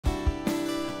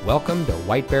Welcome to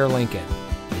White Bear Lincoln,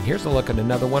 and here's a look at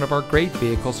another one of our great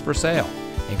vehicles for sale.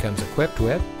 It comes equipped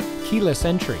with keyless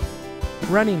entry,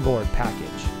 running board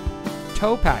package,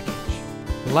 tow package,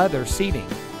 leather seating,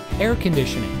 air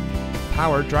conditioning,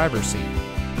 power driver seat,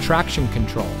 traction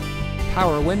control,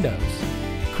 power windows,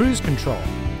 cruise control,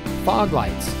 fog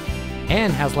lights,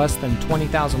 and has less than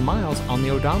 20,000 miles on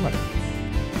the odometer.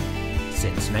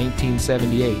 Since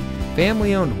 1978,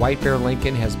 family-owned White Bear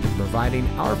Lincoln has been providing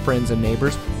our friends and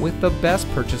neighbors with the best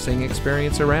purchasing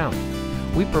experience around.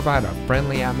 We provide a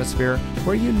friendly atmosphere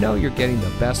where you know you're getting the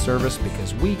best service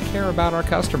because we care about our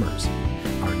customers.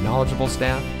 Our knowledgeable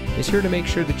staff is here to make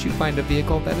sure that you find a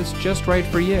vehicle that is just right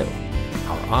for you.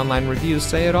 Our online reviews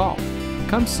say it all.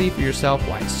 Come see for yourself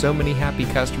why so many happy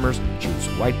customers choose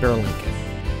White Bear Lincoln.